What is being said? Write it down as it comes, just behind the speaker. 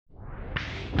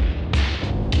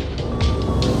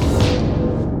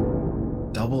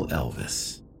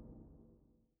Elvis.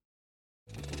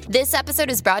 This episode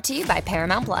is brought to you by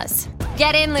Paramount Plus.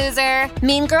 Get in, loser!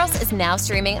 Mean Girls is now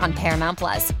streaming on Paramount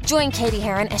Plus. Join Katie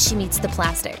Heron as she meets the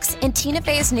plastics in Tina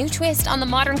Fey's new twist on the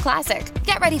modern classic.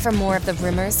 Get ready for more of the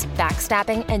rumors,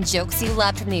 backstabbing, and jokes you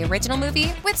loved from the original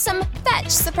movie with some fetch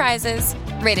surprises.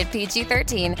 Rated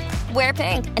PG-13. Wear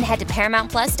pink and head to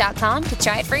ParamountPlus.com to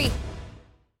try it free.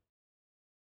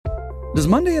 Does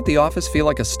Monday at the office feel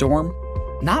like a storm?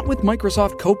 Not with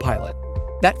Microsoft Copilot.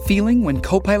 That feeling when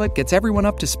Copilot gets everyone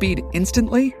up to speed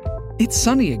instantly? It's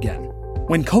sunny again.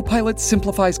 When Copilot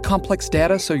simplifies complex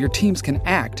data so your teams can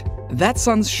act, that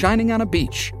sun's shining on a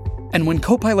beach. And when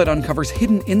Copilot uncovers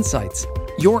hidden insights,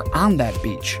 you're on that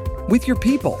beach with your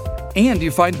people, and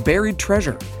you find buried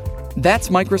treasure. That's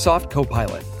Microsoft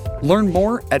Copilot. Learn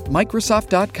more at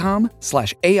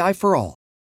Microsoft.com/AI for all.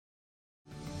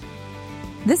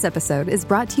 This episode is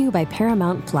brought to you by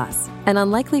Paramount Plus. An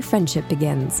unlikely friendship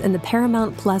begins in the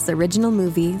Paramount Plus original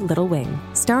movie Little Wing,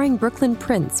 starring Brooklyn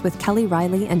Prince with Kelly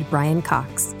Riley and Brian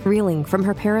Cox. Reeling from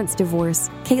her parents'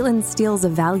 divorce, Caitlin steals a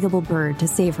valuable bird to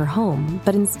save her home,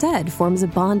 but instead forms a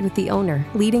bond with the owner,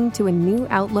 leading to a new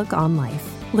outlook on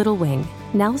life. Little Wing,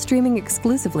 now streaming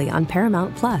exclusively on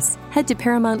Paramount Plus. Head to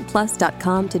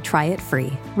ParamountPlus.com to try it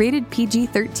free. Rated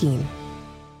PG-13.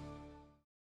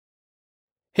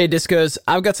 Hey Discos,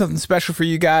 I've got something special for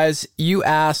you guys. You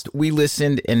asked, we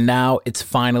listened, and now it's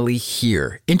finally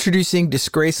here. Introducing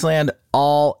Disgraceland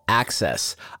All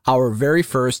Access, our very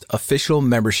first official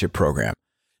membership program.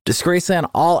 Disgraceland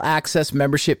All Access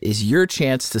membership is your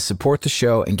chance to support the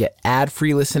show and get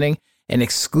ad-free listening, an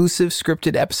exclusive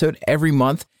scripted episode every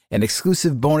month, and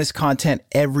exclusive bonus content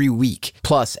every week,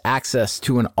 plus access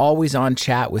to an always-on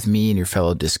chat with me and your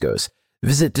fellow Discos.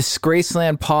 Visit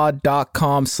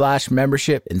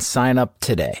disgracelandpod.com/membership and sign up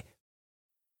today.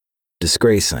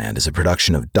 Disgraceland is a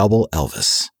production of Double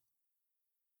Elvis.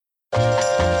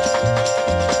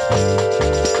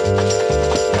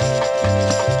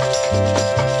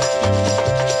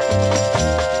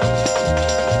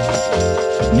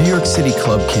 New York City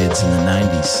club kids in the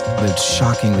 90s lived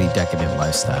shockingly decadent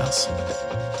lifestyles.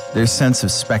 Their sense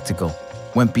of spectacle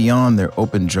went beyond their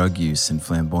open drug use and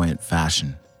flamboyant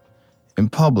fashion. In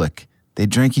public, they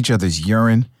drank each other's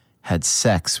urine, had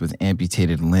sex with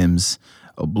amputated limbs,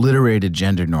 obliterated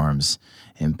gender norms,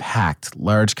 and packed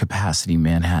large-capacity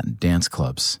Manhattan dance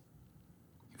clubs.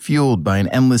 Fueled by an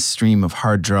endless stream of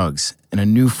hard drugs and a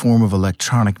new form of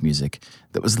electronic music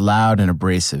that was loud and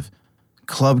abrasive,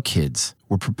 club kids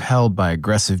were propelled by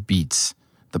aggressive beats,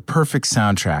 the perfect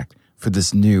soundtrack for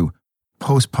this new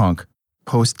post-punk,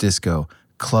 post-disco,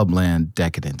 clubland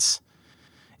decadence.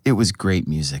 It was great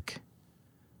music.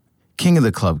 King of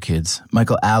the club kids,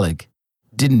 Michael Alig,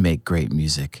 didn't make great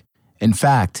music. In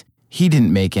fact, he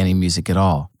didn't make any music at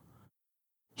all.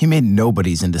 He made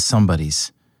nobodies into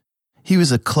somebodies. He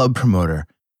was a club promoter,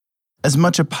 as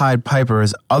much a Pied Piper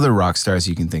as other rock stars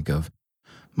you can think of.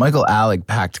 Michael Alig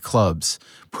packed clubs,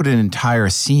 put an entire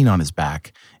scene on his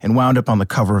back, and wound up on the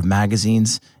cover of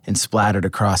magazines and splattered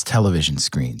across television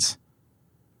screens.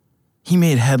 He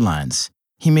made headlines.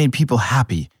 He made people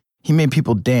happy. He made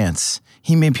people dance.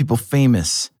 He made people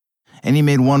famous. And he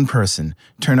made one person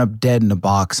turn up dead in a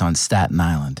box on Staten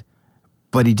Island.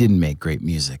 But he didn't make great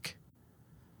music.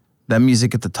 That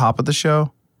music at the top of the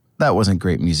show, that wasn't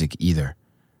great music either.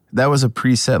 That was a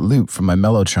preset loop from my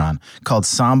Mellotron called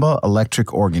Samba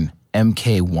Electric Organ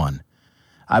MK1.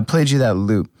 I played you that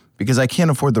loop because I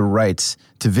can't afford the rights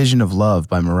to Vision of Love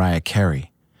by Mariah Carey.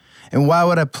 And why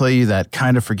would I play you that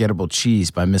Kind of Forgettable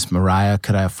Cheese by Miss Mariah?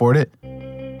 Could I afford it?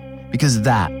 Because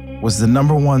that was the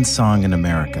 #1 song in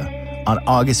America on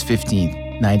August 15th,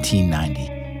 1990.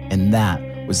 And that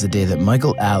was the day that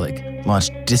Michael Alig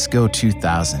launched Disco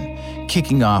 2000,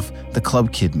 kicking off the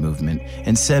Club Kid movement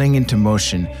and setting into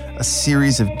motion a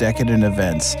series of decadent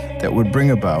events that would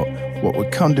bring about what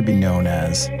would come to be known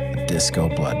as a disco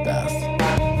bloodbath.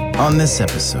 On this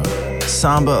episode,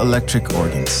 Samba Electric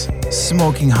Organs,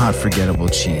 Smoking Hot Forgettable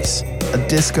Cheese, a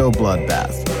disco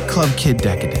bloodbath, Club Kid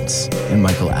decadence, and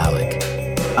Michael Alig.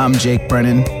 I'm Jake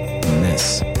Brennan, and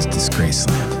this is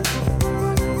Disgraceland.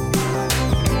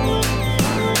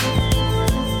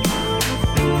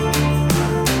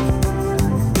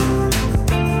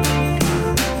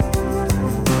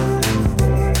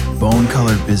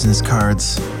 Bone-colored business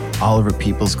cards, Oliver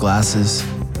Peoples glasses,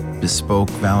 bespoke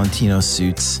Valentino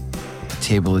suits, a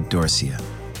table at Dorsia.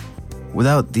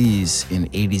 Without these in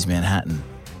 80s Manhattan,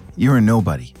 you're a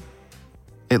nobody.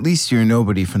 At least you're a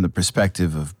nobody from the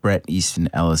perspective of Bret Easton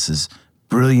Ellis's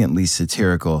brilliantly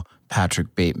satirical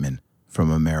Patrick Bateman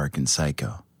from American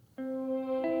Psycho.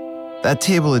 That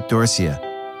table at Dorsia,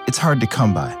 it's hard to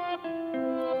come by.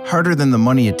 harder than the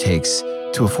money it takes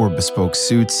to afford bespoke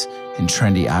suits and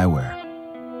trendy eyewear.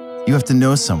 You have to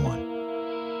know someone,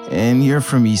 and you're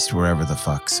from East wherever the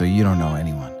fuck, so you don't know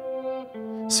anyone.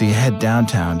 So you head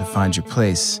downtown to find your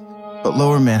place, but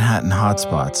lower Manhattan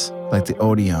hotspots like the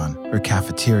Odeon or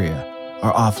cafeteria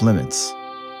are off limits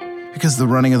because the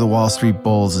running of the Wall Street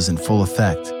Bulls is in full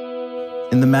effect,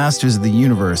 and the masters of the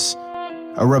universe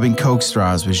are rubbing Coke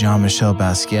straws with Jean-Michel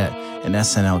Basquiat and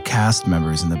SNL cast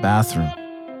members in the bathroom.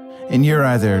 And you're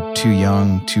either too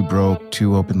young, too broke,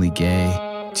 too openly gay,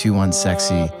 too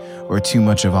unsexy, or too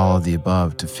much of all of the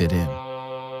above to fit in.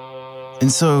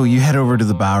 And so you head over to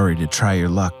the Bowery to try your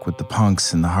luck with the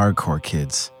punks and the hardcore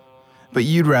kids. But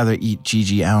you'd rather eat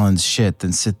Gigi Allen's shit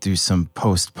than sit through some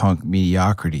post-punk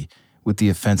mediocrity with the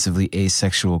offensively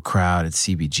asexual crowd at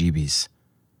CBGB's.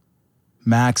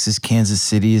 Max's Kansas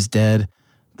City is dead.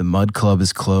 The Mud Club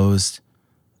is closed.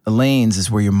 Elaine's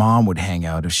is where your mom would hang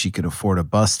out if she could afford a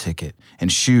bus ticket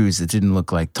and shoes that didn't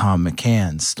look like Tom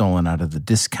McCann's stolen out of the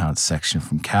discount section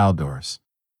from Caldor's.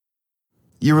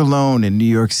 You're alone in New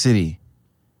York City.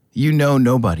 You know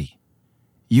nobody.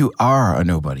 You are a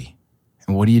nobody.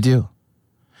 And what do?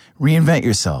 Reinvent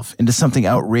yourself into something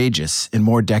outrageous and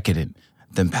more decadent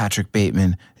than Patrick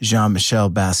Bateman,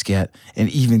 Jean-Michel Basquiat, and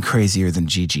even crazier than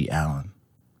Gigi Allen.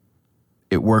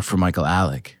 It worked for Michael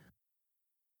Alig.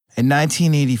 In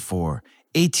 1984,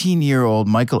 18-year-old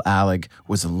Michael Alig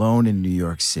was alone in New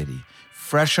York City,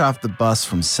 fresh off the bus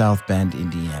from South Bend,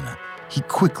 Indiana. He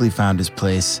quickly found his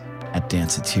place at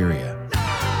Danceteria.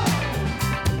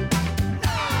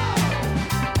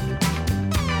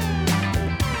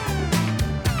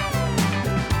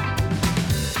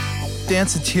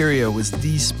 Danceteria was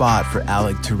the spot for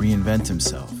Alig to reinvent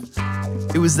himself.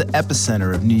 It was the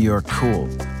epicenter of New York cool.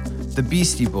 The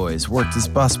Beastie Boys worked as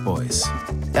busboys.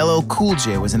 LL Cool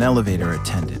J was an elevator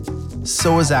attendant.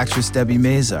 So was actress Debbie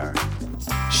Mazar.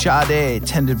 Sade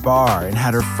tended bar and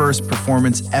had her first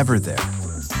performance ever there.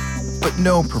 But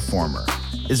no performer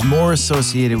is more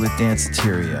associated with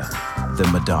Danceteria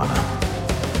than Madonna.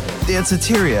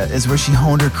 Danceteria is where she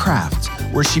honed her craft,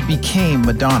 where she became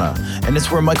Madonna, and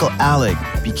it's where Michael Alig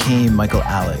became Michael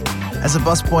Alig. As a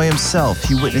busboy himself,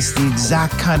 he witnessed the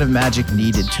exact kind of magic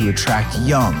needed to attract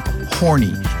young,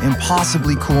 horny,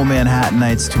 impossibly cool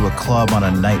Manhattanites to a club on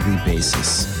a nightly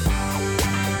basis.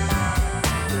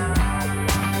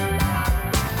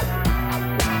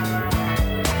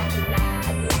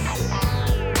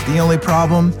 The only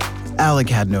problem? Alig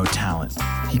had no talent.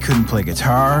 He couldn't play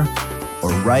guitar,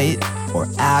 or write, or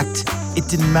act. It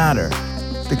didn't matter.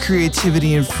 The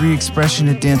creativity and free expression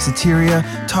at Danceteria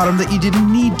taught him that you didn't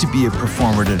need to be a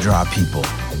performer to draw people.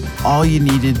 All you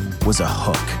needed was a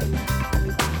hook.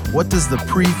 What does the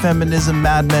pre-feminism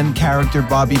Mad Men character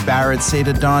Bobby Barrett say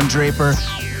to Don Draper?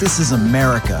 This is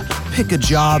America. Pick a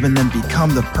job and then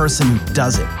become the person who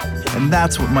does it. And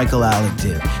that's what Michael Alig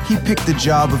did. He picked the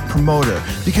job of promoter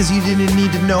because you didn't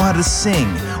need to know how to sing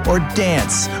or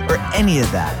dance or any of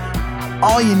that.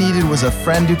 All you needed was a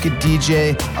friend who could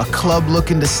DJ, a club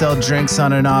looking to sell drinks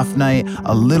on an off night,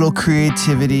 a little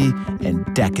creativity, and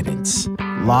decadence.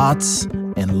 Lots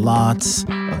and lots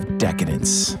of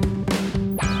decadence.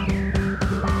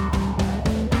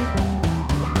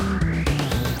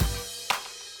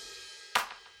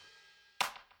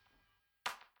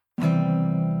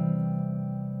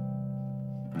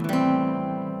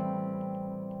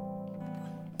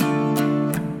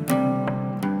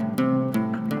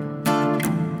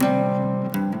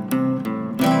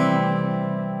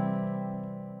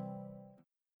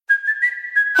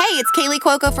 It's Kaylee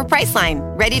Cuoco for Priceline.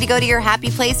 Ready to go to your happy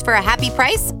place for a happy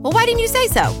price? Well, why didn't you say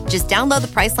so? Just download the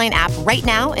Priceline app right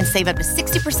now and save up to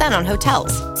 60% on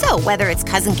hotels. So whether it's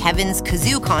Cousin Kevin's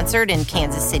Kazoo Concert in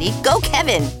Kansas City, go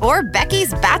Kevin, or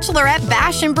Becky's Bachelorette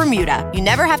Bash in Bermuda, you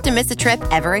never have to miss a trip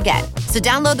ever again. So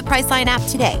download the Priceline app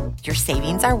today. Your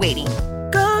savings are waiting.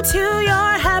 Go to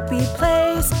your happy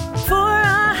place for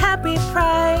a happy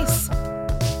price.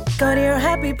 Go to your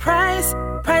happy price,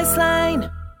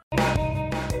 Priceline.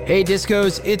 Hey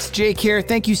Discos, it's Jake here.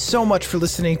 Thank you so much for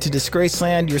listening to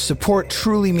Disgraceland. Your support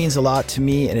truly means a lot to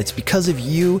me, and it's because of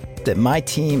you that my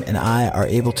team and I are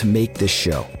able to make this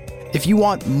show. If you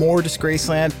want more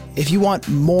Disgraceland, if you want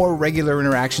more regular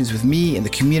interactions with me and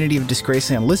the community of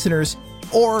Disgraceland listeners,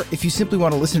 or if you simply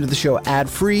want to listen to the show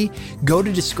ad-free, go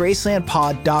to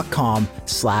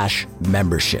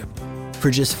disgracelandpod.com/membership.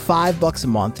 For just $5 a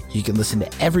month, you can listen to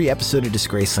every episode of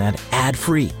Disgraceland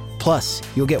ad-free. Plus,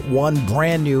 you'll get one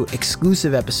brand new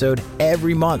exclusive episode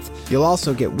every month. You'll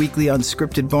also get weekly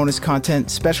unscripted bonus content,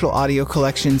 special audio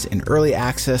collections, and early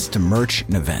access to merch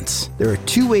and events. There are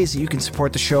two ways that you can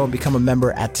support the show and become a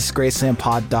member at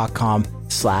disgracelandpod.com.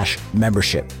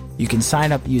 patreon.com/membership. You can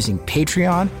sign up using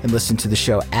Patreon and listen to the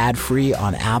show ad-free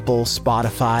on Apple,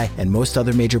 Spotify, and most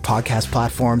other major podcast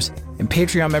platforms. And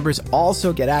Patreon members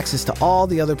also get access to all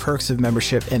the other perks of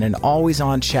membership and an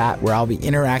always-on chat where I'll be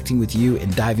interacting with you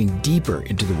and diving deeper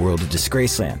into the world of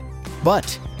Disgraceland.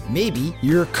 But maybe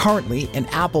you're currently an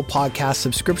Apple Podcast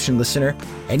subscription listener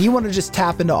and you want to just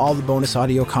tap into all the bonus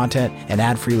audio content and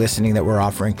ad-free listening that we're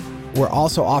offering. We're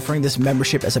also offering this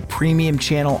membership as a premium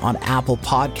channel on Apple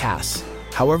Podcasts.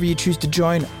 However you choose to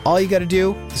join, all you got to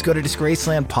do is go to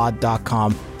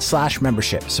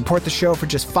disgracelandpod.com/membership. Support the show for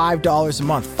just $5 a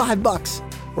month, $5,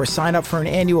 or sign up for an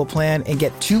annual plan and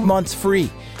get 2 months free.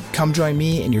 Come join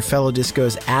me and your fellow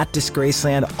discos at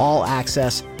Disgraceland All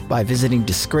Access by visiting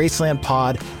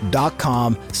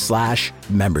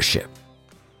disgracelandpod.com/membership.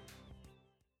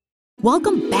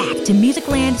 Welcome back to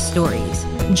Musicland Stories.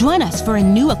 Join us for a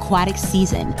new aquatic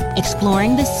season,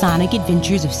 exploring the sonic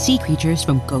adventures of sea creatures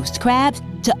from ghost crabs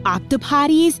to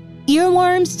octopodes,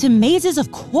 earworms to mazes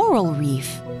of coral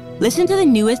reef. Listen to the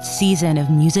newest season of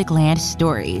Musicland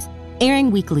Stories,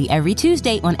 airing weekly every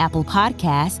Tuesday on Apple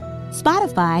Podcasts,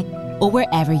 Spotify, or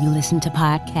wherever you listen to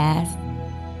podcasts.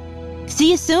 See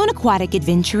you soon, aquatic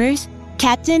adventurers.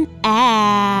 Captain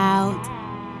out.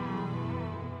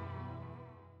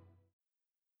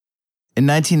 In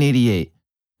 1988,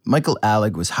 Michael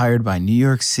Alig was hired by New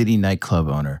York City nightclub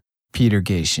owner Peter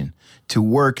Gatien to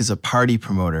work as a party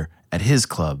promoter at his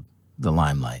club, The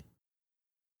Limelight.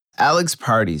 Alig's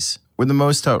parties were the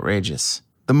most outrageous,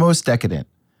 the most decadent,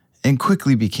 and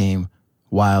quickly became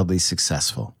wildly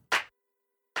successful.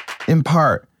 In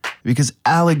part because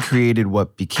Alig created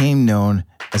what became known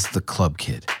as the Club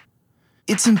Kid.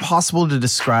 It's impossible to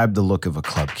describe the look of a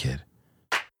club kid.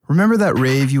 Remember that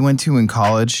rave you went to in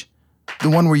college? The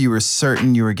one where you were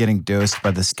certain you were getting dosed by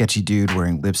the sketchy dude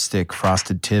wearing lipstick,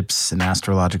 frosted tips, an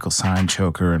astrological sign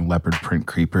choker, and leopard print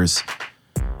creepers?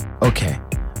 Okay,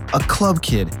 a club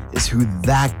kid is who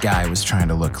that guy was trying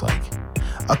to look like.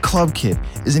 A club kid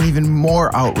is an even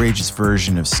more outrageous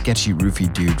version of sketchy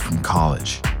roofie dude from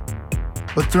college.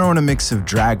 But throw in a mix of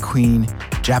drag queen,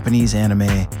 Japanese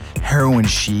anime, heroin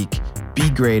chic,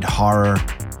 B-grade horror,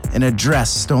 and a dress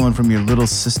stolen from your little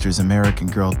sister's American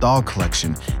Girl doll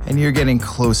collection, and you're getting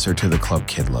closer to the club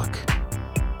kid look.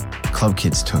 Club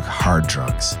kids took hard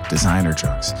drugs, designer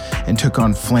drugs, and took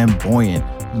on flamboyant,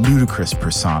 ludicrous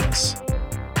personas.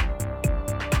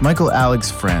 Michael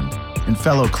Alig's friend and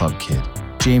fellow club kid,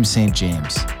 James St.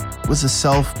 James, was a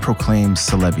self-proclaimed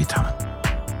celebritant,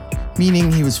 meaning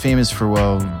he was famous for,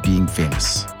 well, being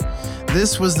famous.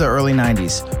 This was the early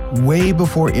 90s, way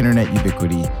before internet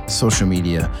ubiquity, social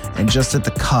media, and just at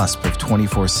the cusp of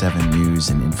 24/7 news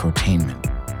and infotainment.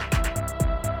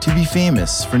 To be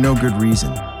famous for no good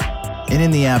reason, and in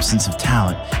the absence of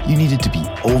talent, you needed to be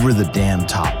over the damn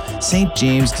top. St.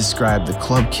 James described the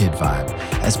club kid vibe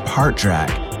as part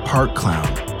drag, part clown,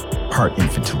 part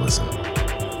infantilism.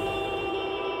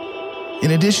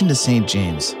 In addition to St.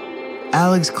 James,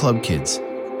 Alig's club kids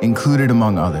included,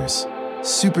 among others,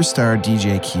 superstar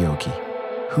DJ Kyoki,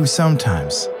 who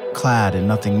sometimes, clad in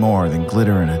nothing more than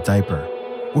glitter and a diaper,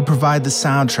 would provide the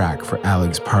soundtrack for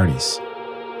Alig's parties.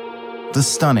 The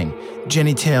stunning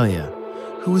Genitalia,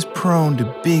 who was prone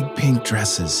to big pink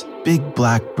dresses, big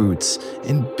black boots,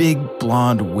 and big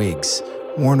blonde wigs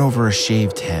worn over a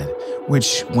shaved head,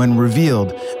 which, when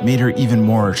revealed, made her even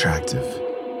more attractive.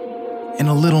 And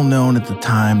a little-known at the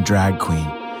time drag queen,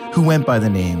 who went by the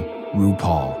name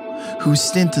RuPaul, whose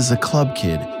stint as a club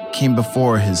kid came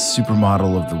before his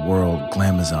supermodel of the world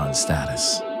glamazon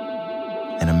status.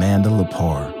 And Amanda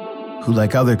Lepore, who,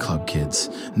 like other club kids,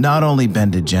 not only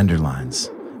bended gender lines,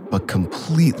 but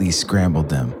completely scrambled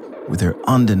them with her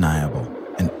undeniable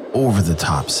and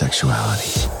over-the-top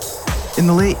sexuality. In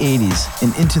the late 80s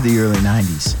and into the early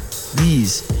 90s,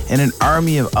 these and an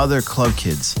army of other club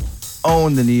kids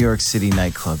owned the New York City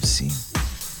nightclub scene.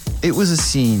 It was a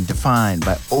scene defined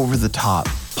by over-the-top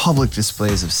public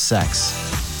displays of sex,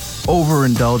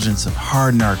 overindulgence of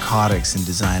hard narcotics and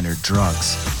designer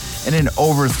drugs, and an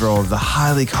overthrow of the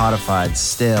highly codified,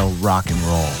 stale rock and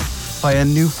roll by a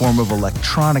new form of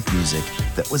electronic music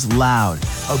that was loud,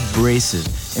 abrasive,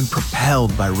 and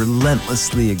propelled by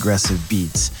relentlessly aggressive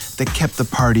beats that kept the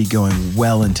party going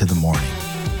well into the morning.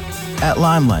 At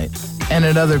Limelight, and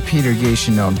at other Peter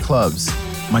Gatien-owned clubs,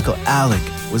 Michael Alig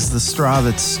was the straw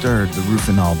that stirred the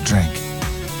roof-and-all drink.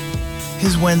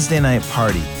 His Wednesday night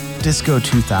party, Disco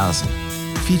 2000,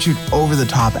 featured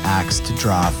over-the-top acts to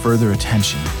draw further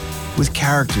attention, with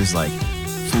characters like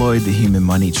Floyd the Human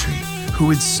Money Tree, who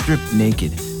would strip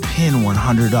naked, pin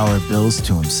 $100 bills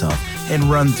to himself, and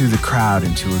run through the crowd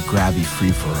into a grabby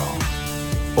free-for-all.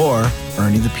 Or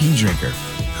Ernie the Pea Drinker,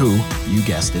 who, you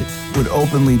guessed it, would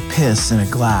openly piss in a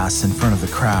glass in front of the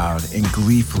crowd and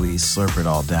gleefully slurp it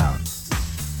all down.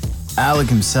 Alig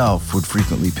himself would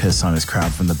frequently piss on his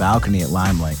crowd from the balcony at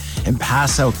Limelight and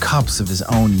pass out cups of his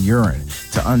own urine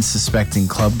to unsuspecting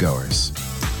clubgoers.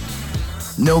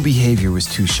 No behavior was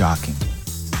too shocking.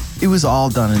 It was all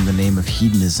done in the name of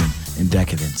hedonism and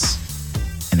decadence,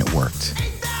 and it worked.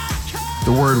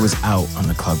 The word was out on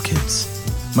the club kids.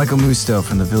 Michael Musto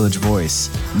from the Village Voice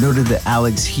noted that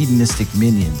Alig's hedonistic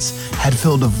minions had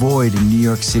filled a void in New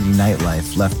York City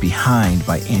nightlife left behind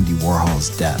by Andy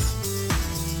Warhol's death.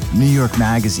 New York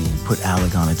Magazine put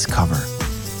Alig on its cover.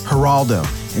 Geraldo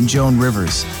and Joan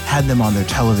Rivers had them on their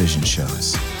television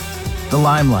shows. The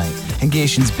Limelight and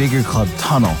Gatian's bigger club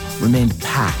Tunnel remained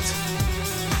packed.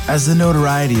 As the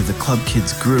notoriety of the club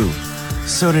kids grew,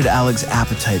 so did Alig's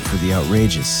appetite for the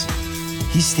outrageous.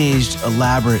 He staged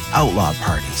elaborate outlaw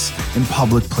parties in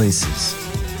public places.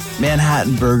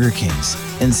 Manhattan Burger Kings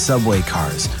and subway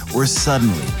cars were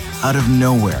suddenly, out of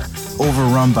nowhere,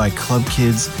 overrun by club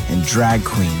kids and drag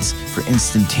queens for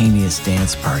instantaneous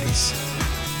dance parties.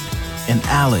 And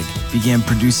Alig began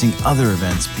producing other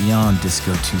events beyond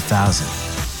Disco 2000.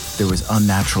 There was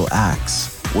Unnatural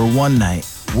Acts, where one night,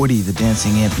 Woody the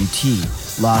dancing amputee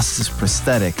lost his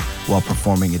prosthetic while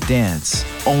performing a dance,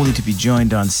 only to be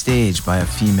joined on stage by a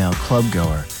female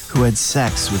clubgoer who had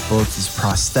sex with both his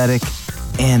prosthetic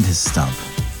and his stump.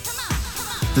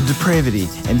 The depravity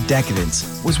and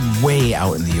decadence was way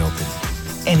out in the open.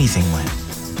 Anything went.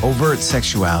 Overt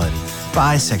sexuality,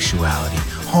 bisexuality,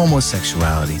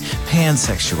 homosexuality,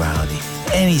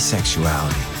 pansexuality, any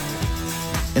sexuality.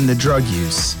 And the drug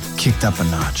use kicked up a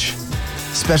notch.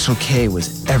 Special K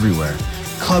was everywhere.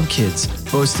 Club kids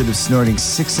boasted of snorting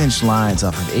 6-inch lines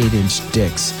off of 8-inch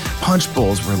dicks. Punch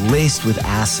bowls were laced with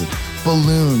acid.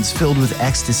 Balloons filled with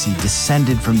ecstasy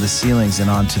descended from the ceilings and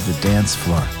onto the dance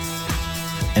floor.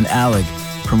 And Alig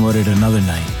promoted another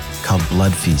night called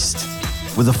Blood Feast,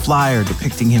 with a flyer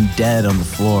depicting him dead on the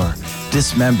floor,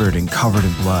 dismembered and covered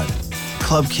in blood.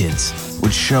 Club kids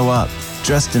would show up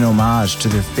dressed in homage to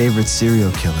their favorite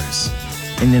serial killers.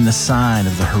 And in a sign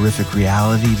of the horrific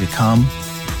reality to come,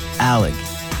 Alig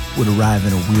would arrive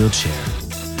in a wheelchair,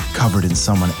 covered in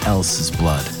someone else's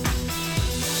blood.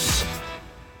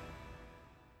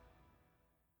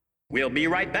 We'll be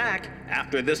right back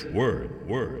after this word.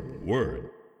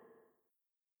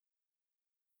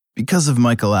 Because of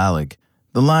Michael Alig,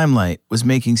 the Limelight was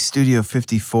making Studio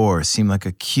 54 seem like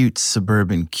a cute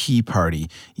suburban key party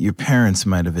your parents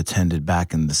might have attended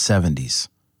back in the 70s.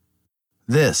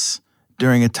 This,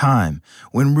 during a time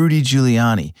when Rudy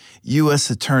Giuliani, U.S.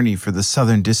 Attorney for the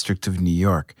Southern District of New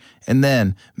York, and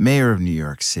then Mayor of New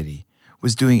York City,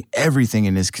 was doing everything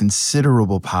in his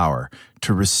considerable power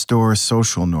to restore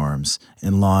social norms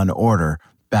and law and order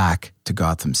back to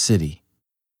Gotham City.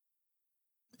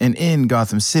 And in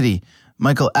Gotham City,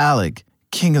 Michael Alig,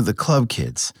 king of the club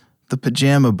kids, the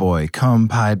pajama boy come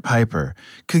Pied Piper,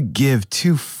 could give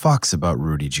two fucks about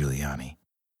Rudy Giuliani.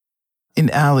 In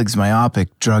Alig's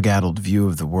myopic, drug-addled view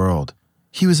of the world,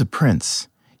 he was a prince.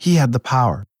 He had the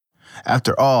power.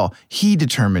 After all, he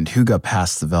determined who got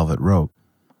past the velvet rope,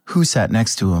 who sat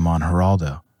next to him on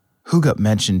Geraldo, who got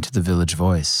mentioned to the Village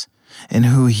Voice, and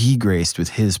who he graced with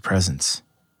his presence.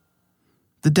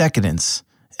 The decadence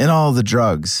and all the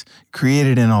drugs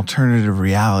created an alternative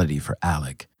reality for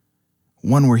Alig,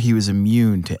 one where he was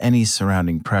immune to any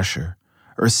surrounding pressure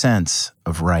or sense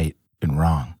of right and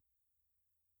wrong.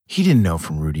 He didn't know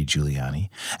from Rudy Giuliani.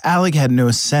 Alig had no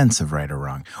sense of right or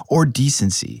wrong, or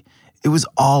decency. It was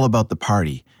all about the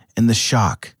party, and the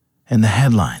shock, and the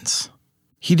headlines.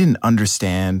 He didn't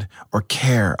understand or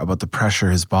care about the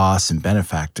pressure his boss and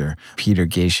benefactor, Peter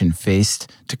Gatian,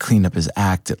 faced to clean up his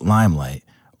act at Limelight,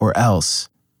 or else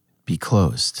be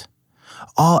closed.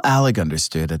 All Alig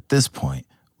understood at this point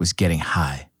was getting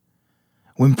high.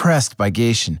 When pressed by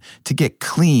Gatian to get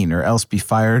clean or else be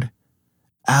fired,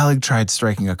 Alig tried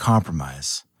striking a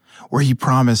compromise, where he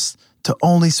promised to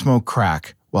only smoke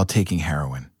crack while taking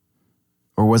heroin.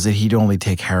 Or was it he'd only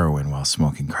take heroin while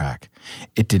smoking crack?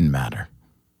 It didn't matter.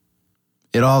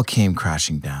 It all came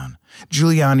crashing down.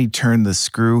 Giuliani turned the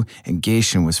screw and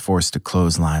Gatian was forced to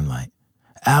close Limelight.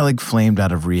 Alig flamed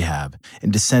out of rehab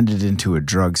and descended into a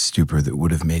drug stupor that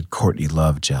would have made Courtney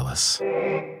Love jealous.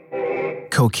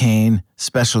 Cocaine,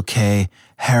 Special K,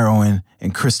 heroin,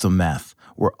 and crystal meth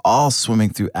were all swimming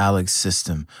through Alig's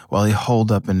system while he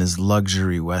holed up in his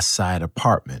luxury West Side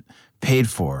apartment, paid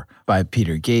for by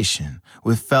Peter Gatian,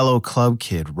 with fellow club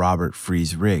kid Robert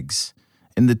Freeze Riggs,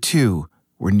 and the two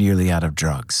were nearly out of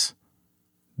drugs.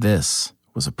 This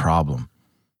was a problem.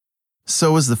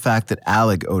 So was the fact that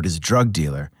Alig owed his drug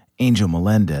dealer, Angel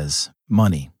Melendez,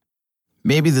 money.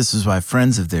 Maybe this was why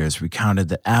friends of theirs recounted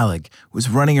that Alig was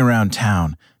running around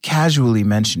town, casually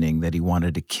mentioning that he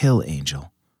wanted to kill Angel.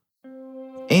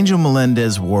 Angel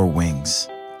Melendez wore wings.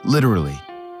 Literally.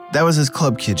 That was his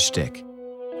club kid shtick.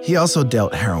 He also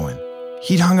dealt heroin.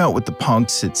 He'd hung out with the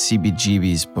punks at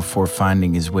CBGB's before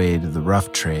finding his way to the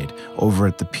rough trade over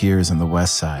at the piers on the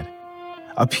west side.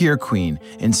 A pier queen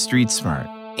and street smart,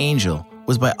 Angel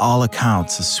was by all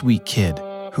accounts a sweet kid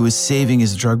who was saving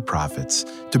his drug profits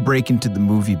to break into the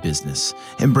movie business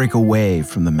and break away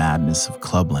from the madness of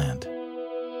Clubland.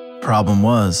 Problem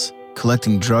was,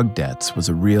 collecting drug debts was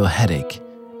a real headache,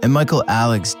 and Michael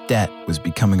Alig's debt was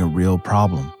becoming a real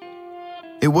problem.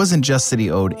 It wasn't just that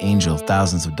he owed Angel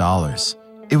thousands of dollars.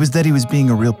 It was that he was being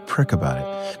a real prick about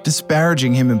it,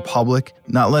 disparaging him in public,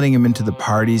 not letting him into the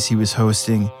parties he was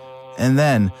hosting. And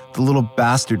then the little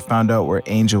bastard found out where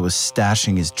Angel was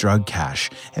stashing his drug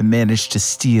cash and managed to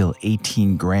steal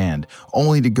 18 grand,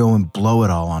 only to go and blow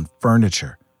it all on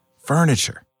furniture.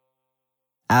 Furniture.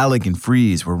 Alig and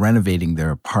Freeze were renovating their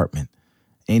apartment.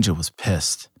 Angel was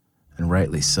pissed, and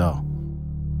rightly so.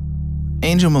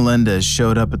 Angel Melendez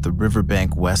showed up at the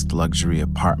Riverbank West luxury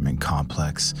apartment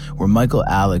complex where Michael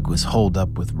Alig was holed up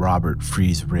with Robert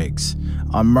Freeze Riggs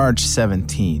on March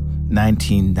 17,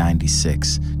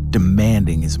 1996,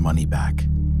 demanding his money back.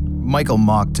 Michael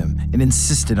mocked him and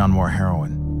insisted on more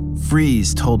heroin.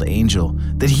 Freeze told Angel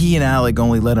that he and Alig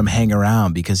only let him hang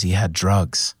around because he had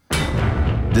drugs.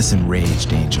 This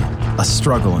enraged Angel. A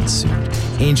struggle ensued.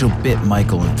 Angel bit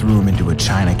Michael and threw him into a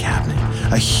china cabinet.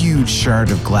 A huge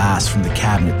shard of glass from the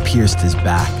cabinet pierced his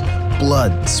back.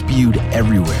 Blood spewed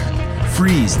everywhere.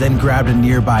 Freeze then grabbed a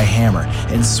nearby hammer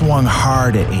and swung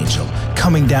hard at Angel,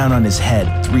 coming down on his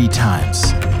head 3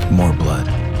 times. More blood.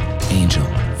 Angel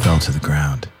fell to the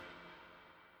ground.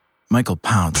 Michael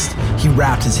pounced. He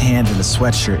wrapped his hand in a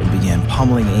sweatshirt and began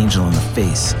pummeling Angel in the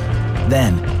face.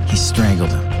 Then he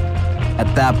strangled him.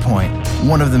 At that point,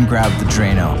 one of them grabbed the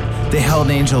Drano. They held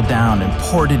Angel down and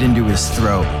poured it into his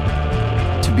throat.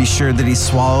 To be sure that he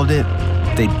swallowed it,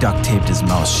 they duct taped his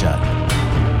mouth shut.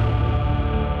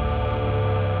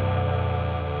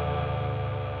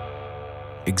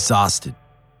 Exhausted,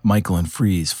 Michael and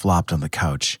Freeze flopped on the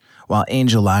couch, while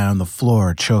Angel lay on the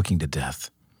floor choking to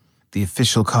death. The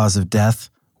official cause of death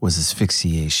was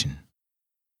asphyxiation.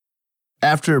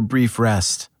 After a brief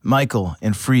rest, Michael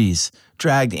and Freeze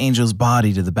dragged Angel's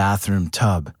body to the bathroom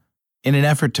tub. In an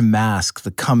effort to mask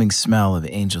the coming smell of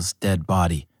Angel's dead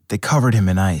body, they covered him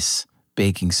in ice,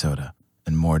 baking soda,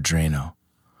 and more Drano.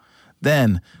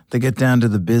 Then they get down to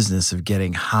the business of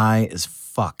getting high as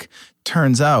fuck.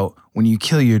 Turns out, when you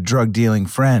kill your drug-dealing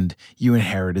friend, you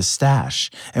inherit his stash.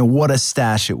 And what a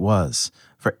stash it was.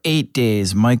 For 8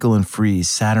 days, Michael and Freeze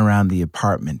sat around the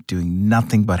apartment doing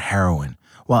nothing but heroin,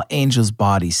 while Angel's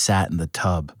body sat in the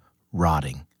tub,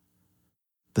 rotting.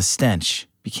 The stench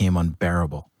became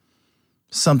unbearable.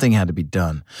 Something had to be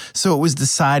done, so it was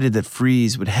decided that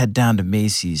Freeze would head down to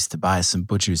Macy's to buy some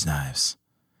butcher's knives.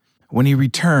 When he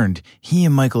returned, he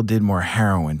and Michael did more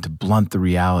heroin to blunt the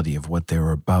reality of what they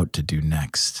were about to do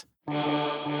next.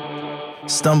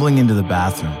 Stumbling into the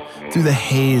bathroom, through the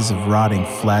haze of rotting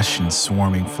flesh and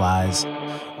swarming flies,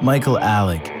 Michael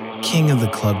Alig, king of the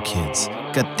club kids,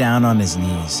 got down on his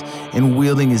knees and,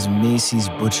 wielding his Macy's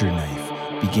butcher knife,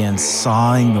 began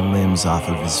sawing the limbs off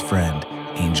of his friend,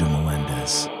 Angel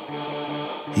Melendez.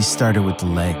 He started with the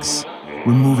legs,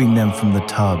 removing them from the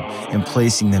tub and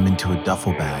placing them into a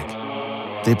duffel bag.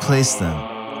 They placed them,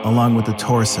 along with the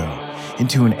torso,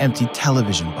 into an empty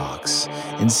television box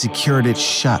and secured it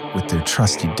shut with their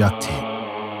trusty duct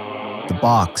tape. The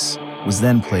box was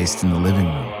then placed in the living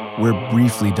room, where it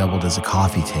briefly doubled as a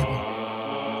coffee table.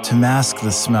 To mask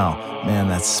the smell, man,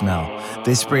 that smell,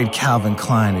 they sprayed Calvin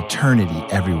Klein Eternity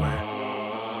everywhere.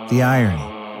 The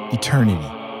irony,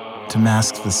 eternity, to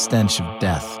mask the stench of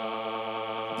death.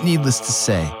 Needless to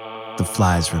say, the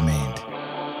flies remained.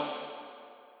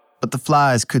 But the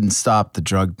flies couldn't stop the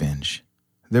drug binge.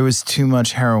 There was too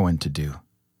much heroin to do.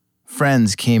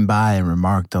 Friends came by and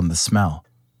remarked on the smell.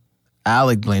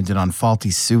 Alig blamed it on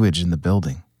faulty sewage in the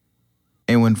building.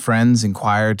 And when friends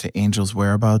inquired to Angel's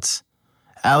whereabouts,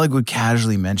 Alig would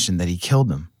casually mention that he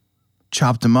killed him,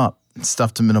 chopped him up, and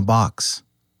stuffed him in a box.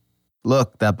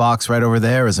 Look, that box right over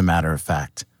there, as a matter of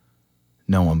fact.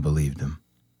 No one believed him.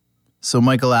 So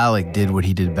Michael Alig did what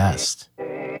he did best.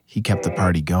 He kept the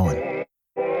party going.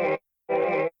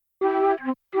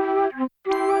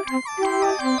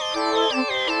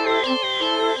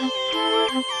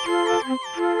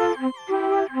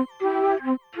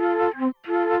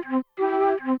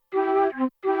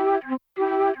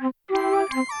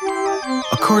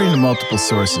 According to multiple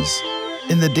sources,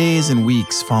 in the days and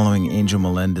weeks following Angel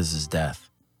Melendez's death,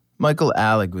 Michael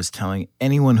Alig was telling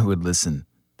anyone who would listen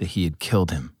that he had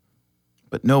killed him.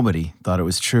 But nobody thought it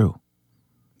was true.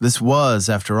 This was,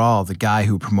 after all, the guy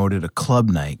who promoted a club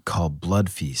night called Blood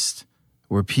Feast,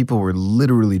 where people were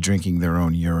literally drinking their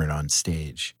own urine on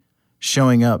stage,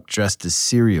 showing up dressed as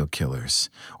serial killers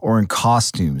or in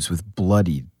costumes with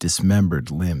bloodied, dismembered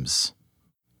limbs.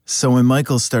 So when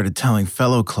Michael started telling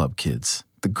fellow club kids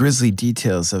the grisly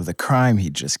details of the crime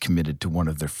he'd just committed to one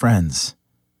of their friends,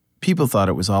 people thought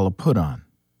it was all a put-on.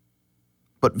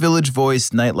 But Village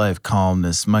Voice nightlife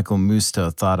columnist Michael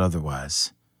Musto thought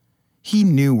otherwise. He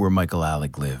knew where Michael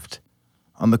Alig lived,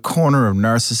 on the corner of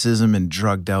narcissism and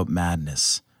drugged-out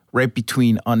madness, right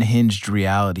between unhinged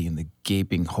reality and the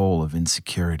gaping hole of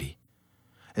insecurity.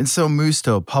 And so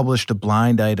Musto published a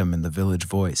blind item in the Village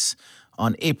Voice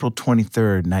on April 23,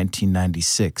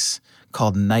 1996,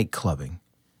 called Nightclubbing.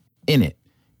 In it,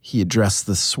 he addressed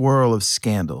the swirl of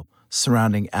scandal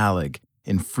surrounding Alig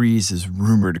in Freeze's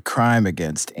rumored crime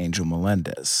against Angel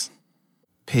Melendez.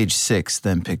 Page 6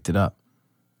 then picked it up.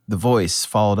 The Voice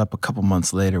followed up a couple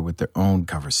months later with their own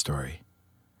cover story.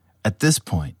 At this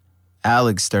point,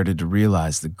 Alig started to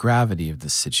realize the gravity of the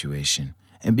situation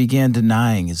and began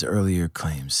denying his earlier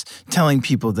claims, telling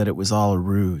people that it was all a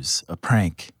ruse, a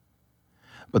prank.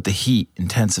 But the heat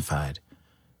intensified.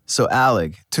 So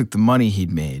Alig took the money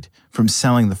he'd made from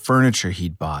selling the furniture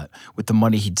he'd bought with the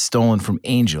money he'd stolen from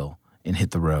Angel and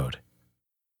hit the road.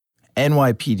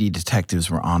 NYPD detectives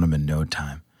were on him in no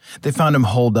time. They found him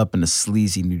holed up in a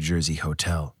sleazy New Jersey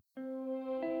hotel.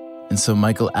 And so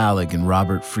Michael Alig and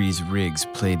Robert Freeze Riggs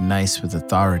played nice with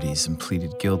authorities and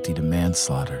pleaded guilty to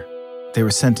manslaughter. They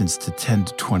were sentenced to 10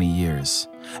 to 20 years.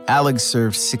 Alig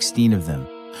served 16 of them.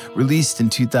 Released in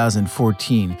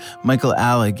 2014, Michael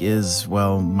Alig is,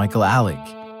 well, Michael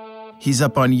Alig. He's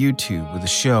up on YouTube with a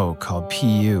show called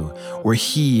PU, where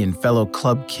he and fellow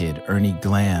club kid Ernie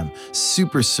Glam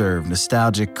super serve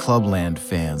nostalgic Clubland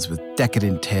fans with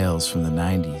decadent tales from the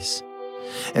 90s.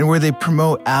 And where they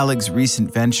promote Alig's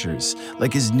recent ventures,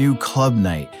 like his new club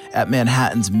night at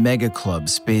Manhattan's mega club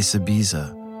Space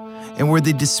Ibiza. And where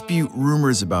they dispute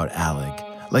rumors about Alig,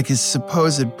 like his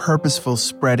supposed purposeful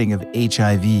spreading of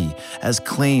HIV as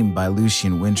claimed by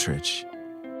Lucian Wintrich.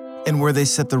 And where they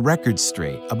set the record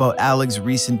straight about Alig's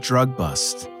recent drug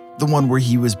bust, the one where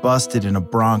he was busted in a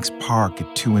Bronx park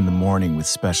at 2 a.m. with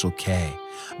Special K,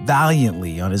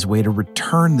 valiantly on his way to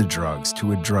return the drugs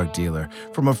to a drug dealer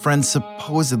from a friend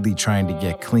supposedly trying to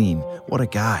get clean. What a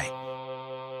guy.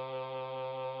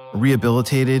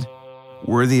 Rehabilitated,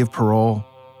 worthy of parole,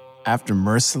 after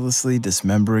mercilessly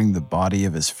dismembering the body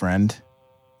of his friend?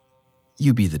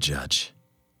 You be the judge.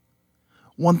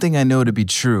 One thing I know to be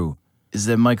true is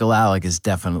that Michael Alig is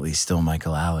definitely still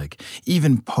Michael Alig,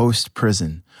 even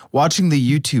post-prison. Watching the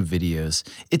YouTube videos,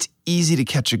 it's easy to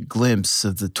catch a glimpse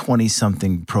of the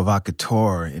 20-something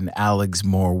provocateur in Alig's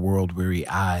more world-weary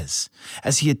eyes,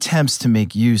 as he attempts to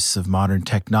make use of modern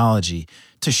technology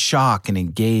to shock and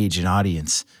engage an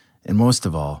audience, and most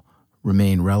of all,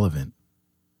 remain relevant.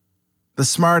 The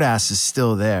smartass is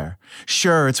still there.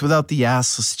 Sure, it's without the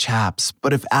assless chaps,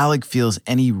 but if Alig feels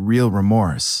any real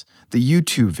remorse, the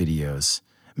YouTube videos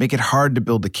make it hard to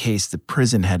build a case that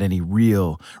prison had any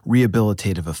real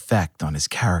rehabilitative effect on his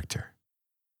character.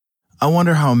 I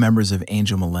wonder how members of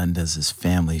Angel Melendez's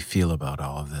family feel about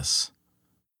all of this.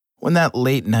 When that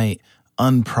late night,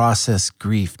 unprocessed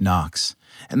grief knocks,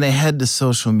 and they head to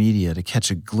social media to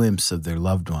catch a glimpse of their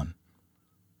loved one.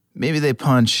 Maybe they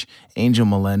punch Angel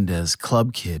Melendez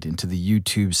Club Kid into the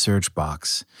YouTube search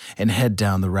box and head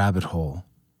down the rabbit hole.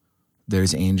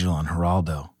 There's Angel on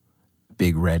Geraldo.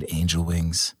 Big red angel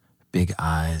wings, big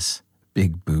eyes,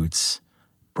 big boots,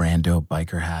 Brando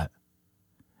biker hat.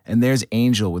 And there's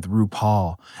Angel with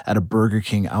RuPaul at a Burger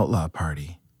King outlaw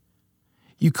party.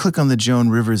 You click on the Joan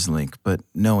Rivers link, but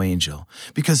no Angel,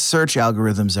 because search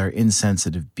algorithms are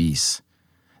insensitive beasts.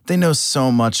 They know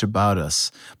so much about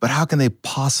us, but how can they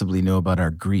possibly know about our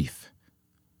grief?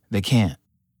 They can't.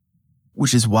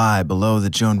 Which is why below the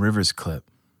Joan Rivers clip,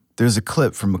 there's a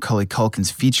clip from Macaulay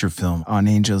Culkin's feature film on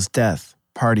Angel's death,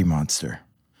 Party Monster.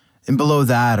 And below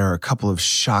that are a couple of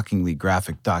shockingly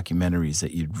graphic documentaries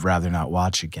that you'd rather not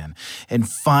watch again. And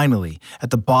finally,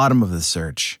 at the bottom of the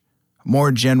search,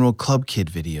 more general Club Kid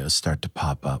videos start to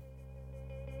pop up.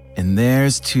 And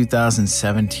there's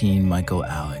 2017 Michael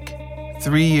Alig,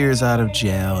 3 years out of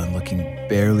jail and looking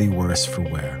barely worse for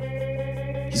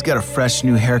wear. He's got a fresh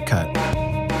new haircut,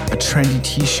 a trendy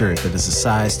t-shirt that is a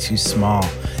size too small,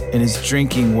 and is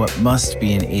drinking what must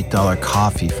be an $8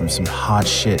 coffee from some hot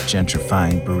shit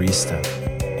gentrifying barista.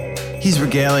 He's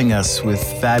regaling us with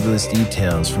fabulous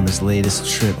details from his latest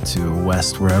trip to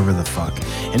West wherever the fuck,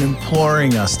 and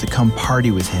imploring us to come party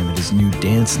with him at his new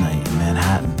dance night in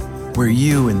Manhattan, where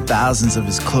you and thousands of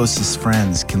his closest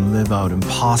friends can live out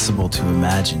impossible to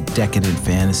imagine decadent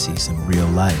fantasies in real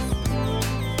life.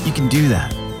 You can do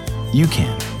that. You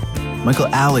can. Michael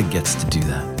Alig gets to do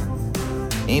that.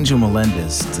 Angel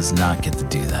Melendez does not get to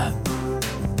do that.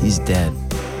 He's dead.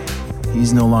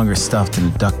 He's no longer stuffed in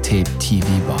a duct-taped TV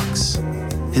box.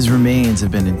 His remains have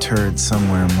been interred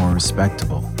somewhere more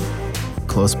respectable.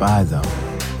 Close by, though.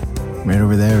 Right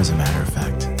over there, as a matter of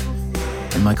fact.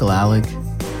 And Michael Alig,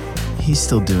 he's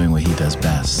still doing what he does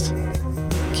best.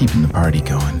 Keeping the party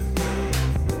going.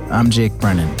 I'm Jake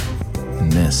Brennan,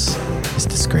 and this is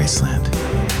Disgraceland.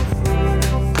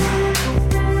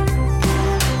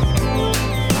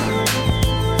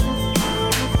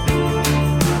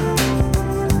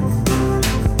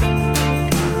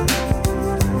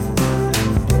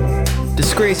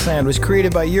 Disgraceland was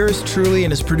created by yours truly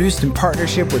and is produced in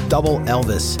partnership with Double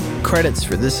Elvis. Credits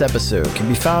for this episode can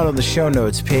be found on the show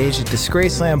notes page at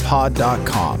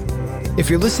disgracelandpod.com. If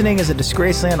you're listening as a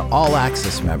Disgraceland All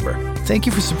Access member, thank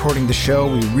you for supporting the show.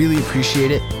 We really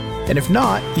appreciate it. And if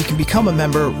not, you can become a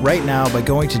member right now by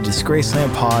going to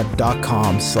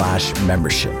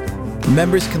disgracelandpod.com/membership.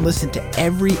 Members can listen to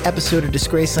every episode of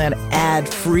Disgraceland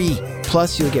ad-free.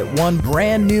 Plus, you'll get one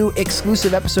brand new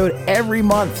exclusive episode every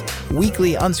month.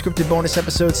 Weekly unscripted bonus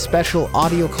episodes, special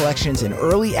audio collections, and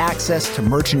early access to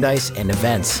merchandise and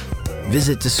events.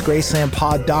 Visit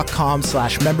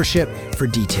disgracelandpod.com/membership for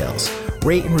details.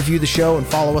 Rate and review the show and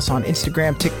follow us on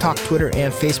Instagram, TikTok, Twitter,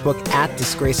 and Facebook at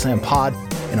DisgracelandPod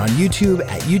and on YouTube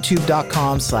at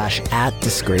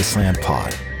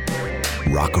youtube.com/@DisgracelandPod.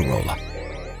 Rock-a-rolla.